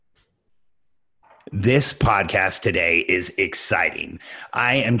This podcast today is exciting.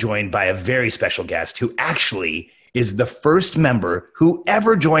 I am joined by a very special guest who actually is the first member who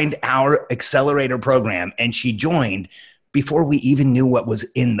ever joined our accelerator program, and she joined before we even knew what was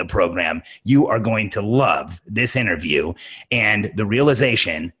in the program. You are going to love this interview and the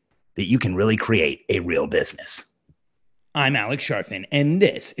realization that you can really create a real business. I'm Alex Sharfin, and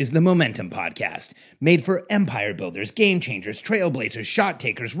this is the Momentum Podcast, made for empire builders, game changers, trailblazers, shot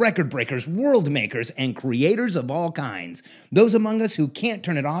takers, record breakers, world makers, and creators of all kinds. Those among us who can't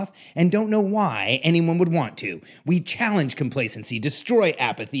turn it off and don't know why anyone would want to. We challenge complacency, destroy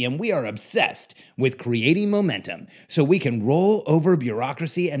apathy, and we are obsessed with creating momentum so we can roll over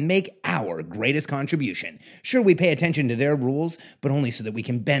bureaucracy and make our greatest contribution. Sure, we pay attention to their rules, but only so that we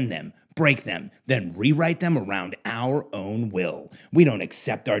can bend them, break them, then rewrite them around our own will. We don't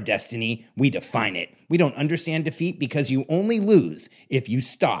accept our destiny, we define it. We don't understand defeat because you only lose if you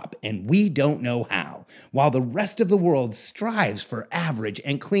stop, and we don't know how. While the rest of the world strives for average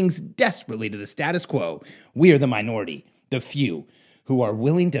and clings desperately to the status quo, we are the minority, the few, who are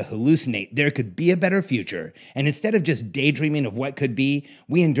willing to hallucinate there could be a better future, and instead of just daydreaming of what could be,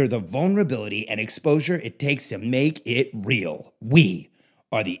 we endure the vulnerability and exposure it takes to make it real. We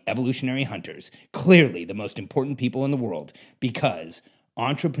are the evolutionary hunters, clearly the most important people in the world, because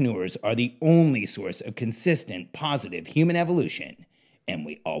entrepreneurs are the only source of consistent, positive human evolution, and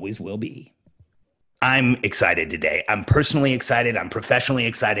we always will be. I'm excited today. I'm personally excited. I'm professionally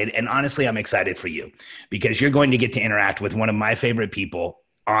excited. And honestly, I'm excited for you because you're going to get to interact with one of my favorite people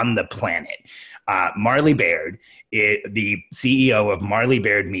on the planet. Marley Baird, the CEO of Marley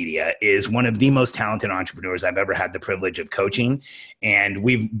Baird Media, is one of the most talented entrepreneurs I've ever had the privilege of coaching. And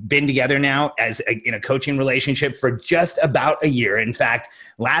we've been together now in a coaching relationship for just about a year. In fact,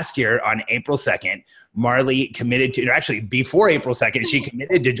 last year on April 2nd, Marley committed to, or actually before April 2nd, she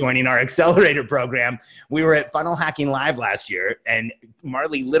committed to joining our accelerator program. We were at Funnel Hacking Live last year, and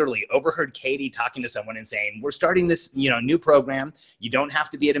Marley literally overheard Katie talking to someone and saying, we're starting this, new program. You don't have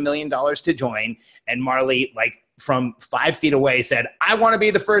to be at $1 million to join. And Marley, from 5 feet away, said, I want to be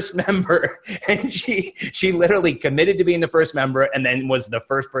the first member. And she literally committed to being the first member and then was the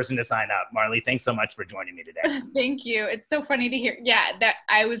first person to sign up. Marley, thanks so much for joining me today. Thank you. It's so funny to hear. Yeah, that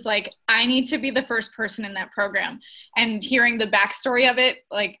I was like, I need to be the first person in that program. And hearing the backstory of it,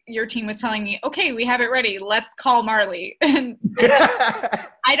 your team was telling me, okay, we have it ready. Let's call Marley. And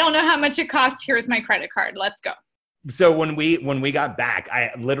I don't know how much it costs. Here's my credit card. Let's go. So when we got back,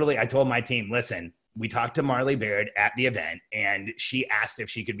 I told my team, listen, we talked to Marley Baird at the event, and she asked if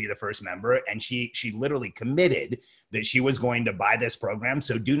she could be the first member, and she literally committed that she was going to buy this program.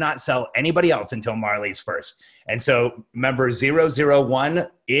 So do not sell anybody else until Marley's first. And so member 001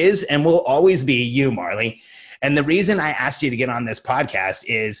 is and will always be you, Marley. And the reason I asked you to get on this podcast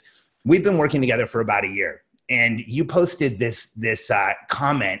is we've been working together for about a year. And you posted this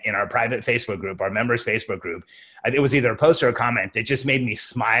comment in our private Facebook group, our members Facebook group. It was either a post or a comment that just made me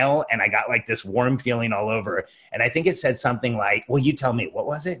smile. And I got this warm feeling all over. And I think it said something like, well, you tell me, what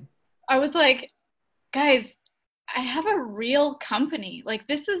was it? I was like, guys, I have a real company.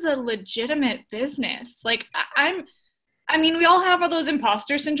 This is a legitimate business. We all have all those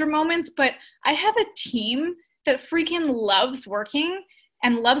imposter syndrome moments, but I have a team that freaking loves working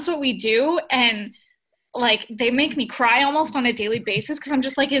and loves what we do. And they make me cry almost on a daily basis because I'm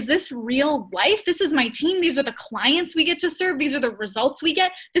just like, is this real life? This is my team. These are the clients we get to serve. These are the results we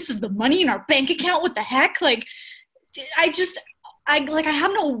get. This is the money in our bank account. What the heck? I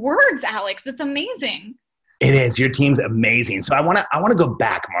have no words, Alex. It's amazing. It is. Your team's amazing. So I want to go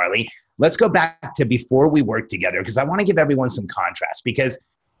back, Marley. Let's go back to before we worked together, because I want to give everyone some contrast, because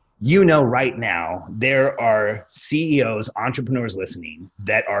right now there are CEOs, entrepreneurs listening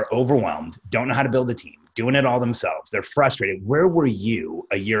that are overwhelmed, don't know how to build a team, doing it all themselves. They're frustrated. Where were you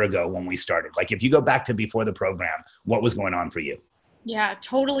a year ago when we started? If you go back to before the program, what was going on for you? Yeah,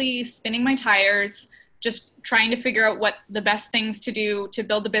 totally spinning my tires, just trying to figure out what the best things to do to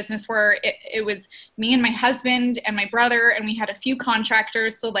build the business were. It was me and my husband and my brother, and we had a few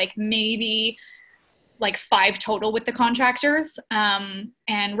contractors. So maybe 5 total with the contractors. And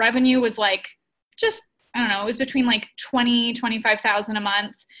revenue was just, I don't know, it was between 25,000 a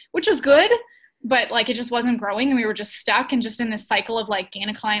month, which was good, but it just wasn't growing. And we were just stuck and just in this cycle of gain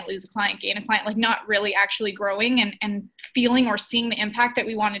a client, lose a client, gain a client, not really actually growing and feeling or seeing the impact that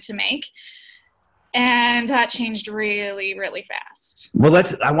we wanted to make. And that changed really, really fast. Well,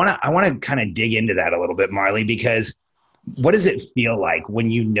 I want to kind of dig into that a little bit, Marley, because what does it feel like when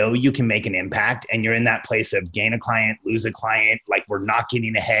you can make an impact and you're in that place of gain a client, lose a client, we're not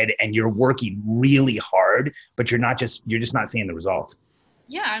getting ahead and you're working really hard, but you're just not seeing the results?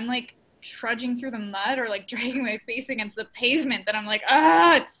 Yeah, I'm trudging through the mud or like dragging my face against the pavement that I'm like,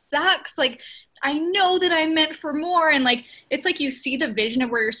 ah, it sucks. Like, I know that I'm meant for more. And like, it's like you see the vision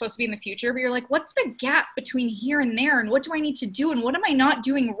of where you're supposed to be in the future, but you're like, what's the gap between here and there? And what do I need to do? And what am I not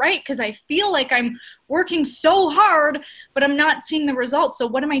doing right? Because I feel like I'm working so hard, but I'm not seeing the results. So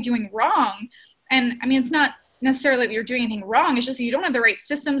what am I doing wrong? And I mean, it's not necessarily that you're doing anything wrong. It's just that you don't have the right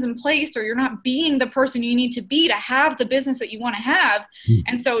systems in place, or you're not being the person you need to be to have the business that you want to have.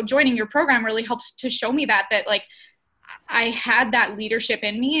 And so joining your program really helps to show me that like I had that leadership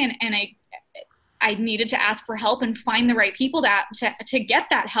in me, and I needed to ask for help and find the right people to get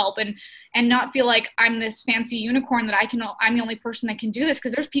that help, and not feel like I'm this fancy unicorn that I'm the only person that can do this.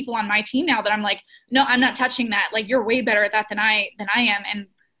 Cause there's people on my team now that I'm like, no, I'm not touching that. Like, you're way better at that than I am. And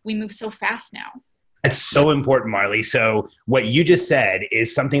we move so fast now. That's so important, Marley. So what you just said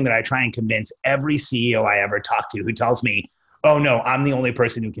is something that I try and convince every CEO I ever talk to who tells me, oh no, I'm the only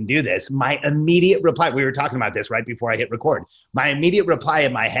person who can do this. My immediate reply, we were talking about this right before I hit record. My immediate reply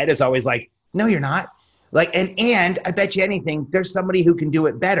in my head is always like, no, you're not. Like, and I bet you anything, there's somebody who can do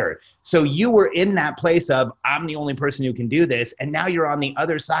it better. So you were in that place of, I'm the only person who can do this. And now you're on the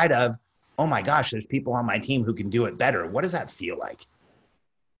other side of, oh my gosh, there's people on my team who can do it better. What does that feel like?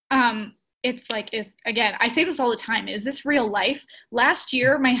 It's like, again, I say this all the time. Is this real life? Last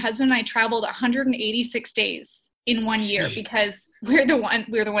year, my husband and I traveled 186 days in 1 year because we're the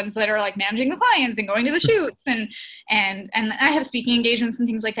ones that are like managing the clients and going to the shoots and I have speaking engagements and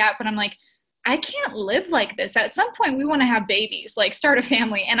things like that. But I'm like, I can't live like this. At some point we want to have babies, like start a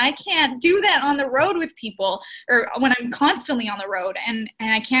family. And I can't do that on the road with people, or when I'm constantly on the road, and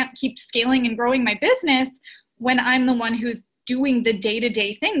I can't keep scaling and growing my business when I'm the one who's doing the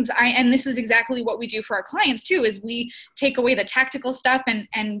day-to-day things. And this is exactly what we do for our clients too, is we take away the tactical stuff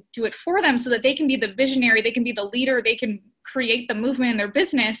and do it for them so that they can be the visionary, they can be the leader, they can create the movement in their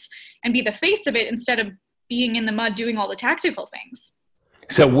business and be the face of it instead of being in the mud doing all the tactical things.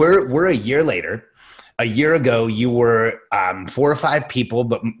 So we're a year later. A year ago, you were 4 or 5 people,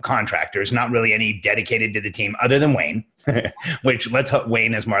 but contractors, not really any dedicated to the team other than Wayne, which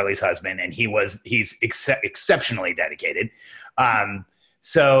Wayne is Marley's husband, and he's exceptionally dedicated.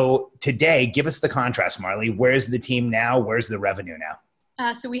 So today, give us the contrast, Marley. Where's the team now? Where's the revenue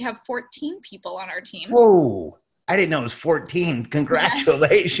now? So we have 14 people on our team. Whoa. I didn't know it was 14.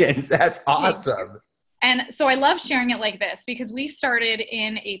 Congratulations. That's awesome. And so I love sharing it like this because we started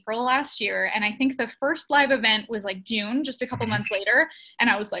in April last year. And I think the first live event was like June, just a couple months later. And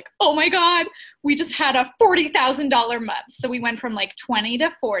I was like, oh my God, we just had a $40,000 month. So we went from like 20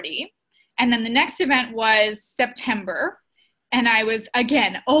 to 40. And then the next event was September. And I was,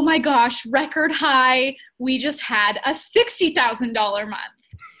 again, oh my gosh, record high. We just had a $60,000 month.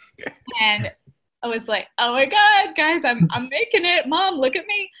 And I was like, oh my God, guys, I'm making it. Mom, look at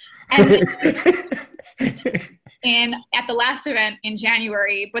me. And at the last event in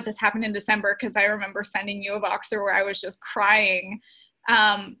January, but this happened in December because I remember sending you a Voxer where I was just crying.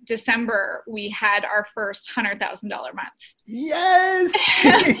 December, we had our first $100,000 month. Yes.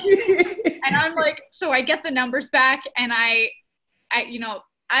 And I'm like, so I get the numbers back, and I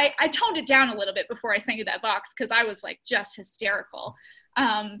toned it down a little bit before I sent you that box because I was like just hysterical.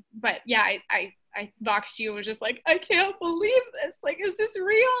 But yeah, I boxed you and was just like, I can't believe this. Like, is this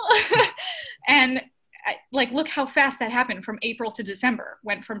real? And look how fast that happened from April to December.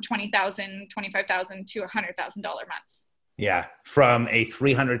 Went from $20,000, $25,000 to $100,000 months. Yeah. From a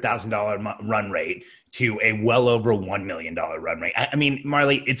 $300,000 run rate to a well over $1 million run rate. I mean,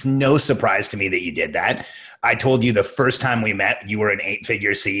 Marley, it's no surprise to me that you did that. I told you the first time we met, you were an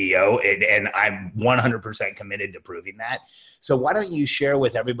 8-figure CEO, and I'm 100% committed to proving that. So why don't you share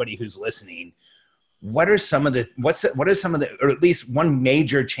with everybody who's listening, what are some of the, or at least one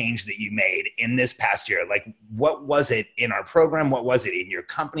major change that you made in this past year? Like, what was it in our program? What was it in your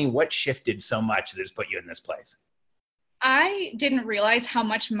company? What shifted so much that has put you in this place? I didn't realize how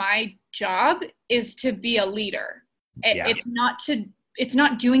much my job is to be a leader. It's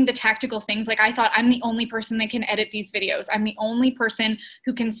not doing the tactical things. Like, I thought I'm the only person that can edit these videos. I'm the only person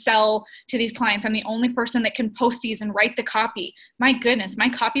who can sell to these clients. I'm the only person that can post these and write the copy. My goodness, my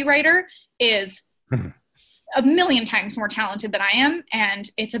copywriter is a million times more talented than I am.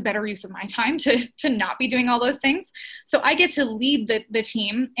 And it's a better use of my time to not be doing all those things. So I get to lead the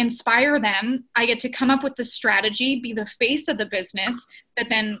team, inspire them. I get to come up with the strategy, be the face of the business that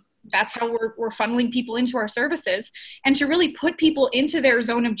then that's how we're funneling people into our services, and to really put people into their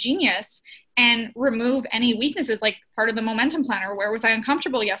zone of genius and remove any weaknesses, like part of the momentum planner. Where was I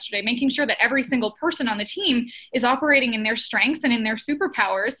uncomfortable yesterday? Making sure that every single person on the team is operating in their strengths and in their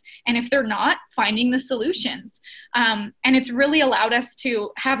superpowers. And if they're not, finding the solutions. And it's really allowed us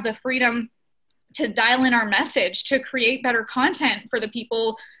to have the freedom to dial in our message, to create better content for the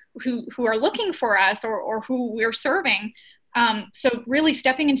people who are looking for us, or who we're serving. So really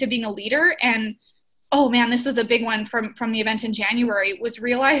stepping into being a leader. And oh man, this was a big one from the event in January, was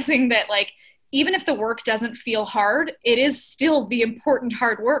realizing that, like, even if the work doesn't feel hard, it is still the important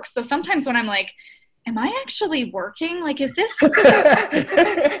hard work. So sometimes when I'm like, am I actually working? Like, is this,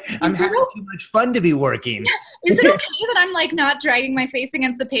 I'm having too much fun to be working. Is it okay that I'm like not dragging my face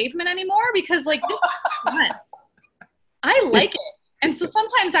against the pavement anymore? Because like, this is fun. I like it. And so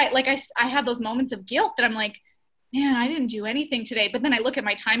sometimes I have those moments of guilt that I'm like, man, I didn't do anything today. But then I look at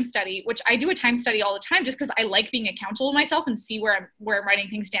my time study, which I do a time study all the time, just because I like being accountable to myself and see where I'm writing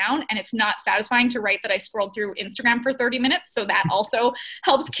things down. And it's not satisfying to write that I scrolled through Instagram for 30 minutes. So that also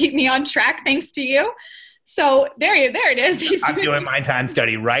helps keep me on track, thanks to you. So there it is. I'm doing my time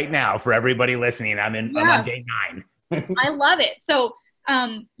study right now for everybody listening. I'm on day 9. I love it. So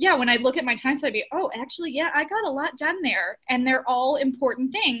when I look at my time study, I got a lot done there, and they're all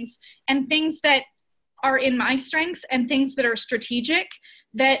important things, and things that are in my strengths, and things that are strategic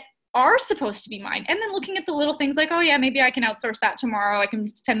that are supposed to be mine. And then looking at the little things like, oh yeah, maybe I can outsource that tomorrow. I can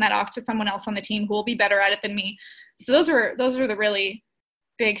send that off to someone else on the team who will be better at it than me. So those are the really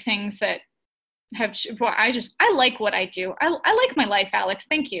big things that have, I like what I do. I like my life, Alex.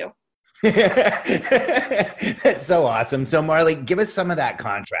 Thank you. That's so awesome. So Marley, give us some of that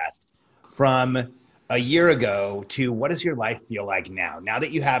contrast from a year ago to what does your life feel like now? Now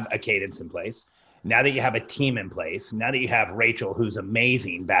that you have a cadence in place, now that you have a team in place, now that you have Rachel, who's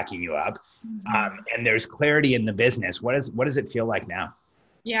amazing, backing you up, and there's clarity in the business, what does it feel like now?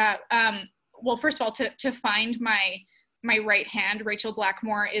 Yeah. Well, first of all, to find my right hand, Rachel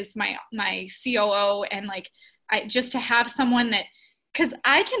Blackmore is my COO, and like, just to have someone that, because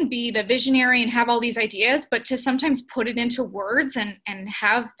I can be the visionary and have all these ideas, but to sometimes put it into words and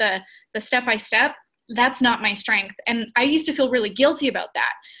have the step-by-step, that's not my strength. And I used to feel really guilty about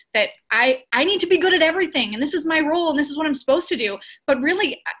that I need to be good at everything, and this is my role, and this is what I'm supposed to do. But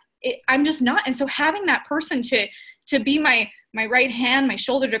really, I'm just not. And so having that person to be my right hand, my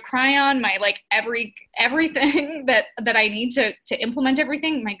shoulder to cry on, my like everything that I need to implement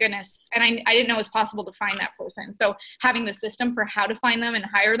everything, my goodness. And I didn't know it was possible to find that person. So having the system for how to find them and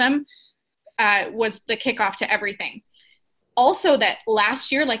hire them was the kickoff to everything. Also, that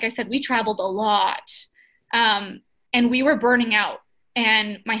last year, like I said, we traveled a lot, and we were burning out.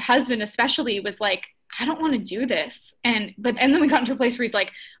 And my husband especially was like, I don't want to do this. And then we got into a place where he's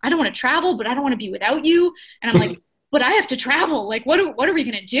like, I don't want to travel, but I don't want to be without you. And I'm like, but I have to travel. Like, what are we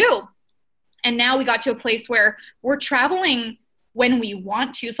going to do? And now we got to a place where we're traveling when we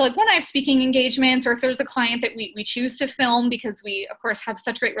want to. So like when I have speaking engagements, or if there's a client that we choose to film, because we of course have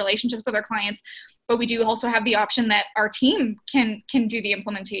such great relationships with our clients, but we do also have the option that our team can do the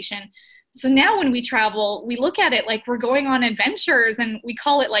implementation. So now when we travel, we look at it like we're going on adventures, and we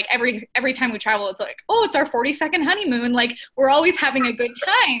call it like every time we travel, it's like, oh, it's our 40-second honeymoon. Like we're always having a good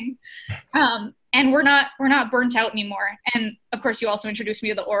time. And we're not burnt out anymore. And of course, you also introduced me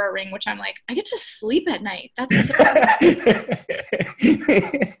to the Oura Ring, which I'm like, I get to sleep at night. That's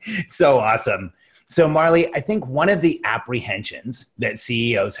so awesome. So Marley, I think one of the apprehensions that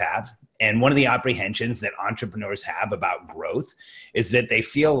CEOs have, and one of the apprehensions that entrepreneurs have about growth, is that they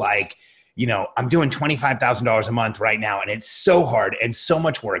feel like, I'm doing $25,000 a month right now, and it's so hard and so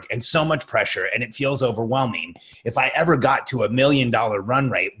much work and so much pressure, and it feels overwhelming. If I ever got to $1 million run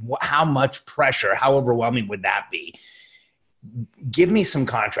rate, how much pressure, how overwhelming would that be? Give me some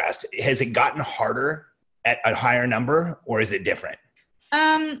contrast. Has it gotten harder at a higher number, or is it different?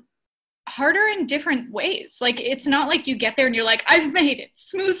 Harder in different ways. Like, it's not like you get there and you're like, I've made it,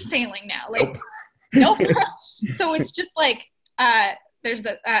 smooth sailing now. Like, nope. So it's just like, there's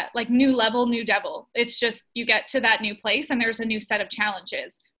a like new level, new devil. It's just, you get to that new place and there's a new set of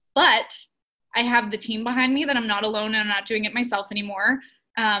challenges. But I have the team behind me, that I'm not alone, and I'm not doing it myself anymore.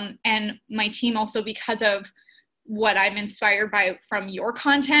 And my team also, because of what I'm inspired by from your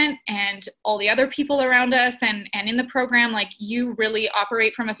content and all the other people around us and in the program, like, you really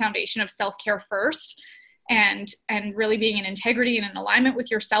operate from a foundation of self-care first, and really being in integrity and in alignment with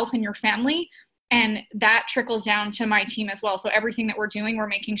yourself and your family. And that trickles down to my team as well. So everything that we're doing, we're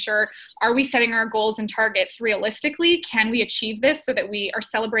making sure, are we setting our goals and targets realistically? Can we achieve this so that we are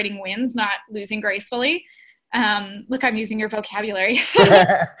celebrating wins, not losing gracefully? Look, I'm using your vocabulary.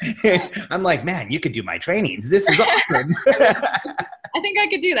 I'm like, man, you could do my trainings. This is awesome. I think I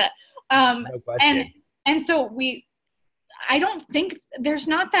could do that. No question. And so I don't think there's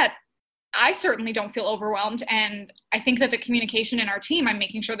not that. I certainly don't feel overwhelmed. And I think that the communication in our team, I'm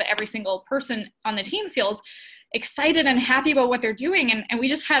making sure that every single person on the team feels excited and happy about what they're doing. And we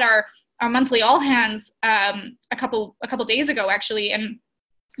just had our monthly all hands a couple days ago, actually. And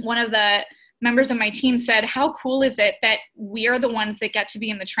one of the members of my team said, how cool is it that we are the ones that get to be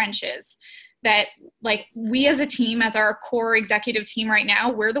in the trenches? That like we as a team, as our core executive team right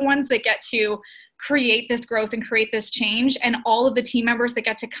now, we're the ones that get to create this growth and create this change. And all of the team members that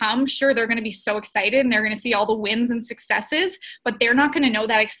get to come, sure, they're going to be so excited and they're going to see all the wins and successes, but they're not going to know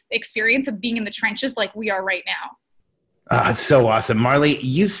that experience of being in the trenches like we are right now. It's so awesome. Marley,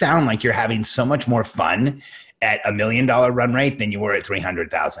 you sound like you're having so much more fun at $1 million run rate than you were at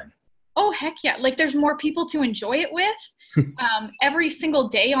 300,000. Oh, heck yeah. Like there's more people to enjoy it with. Every single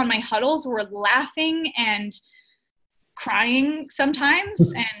day on my huddles, we're laughing and crying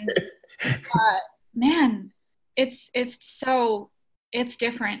sometimes. And man, it's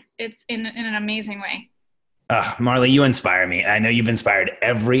different. It's in an amazing way. Marley, you inspire me. And I know you've inspired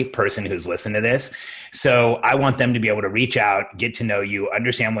every person who's listened to this. So I want them to be able to reach out, get to know you,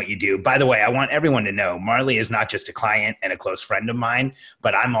 understand what you do. By the way, I want everyone to know Marley is not just a client and a close friend of mine,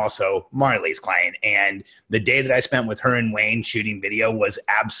 but I'm also Marley's client. And the day that I spent with her and Wayne shooting video was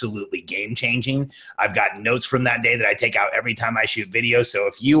absolutely game changing. I've got notes from that day that I take out every time I shoot video. So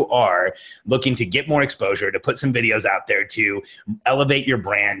if you are looking to get more exposure, to put some videos out there, to elevate your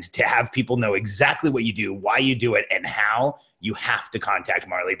brand, to have people know exactly what you do, why you do it, and how, you have to contact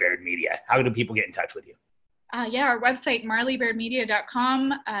Marley Baird Media. How do people get in touch with you? Yeah, our website,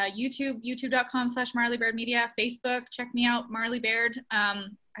 marleybairdmedia.com, YouTube, youtube.com/marleybairdmedia, Facebook, check me out, Marley Baird.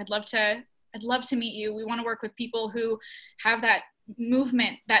 I'd love to meet you. We want to work with people who have that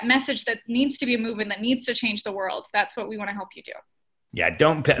movement, that message that needs to be a movement, that needs to change the world. That's what we want to help you do. Yeah,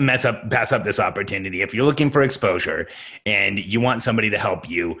 don't pass up this opportunity. If you're looking for exposure and you want somebody to help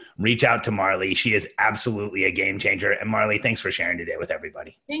you, reach out to Marley. She is absolutely a game changer. And Marley, thanks for sharing today with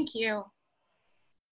everybody. Thank you.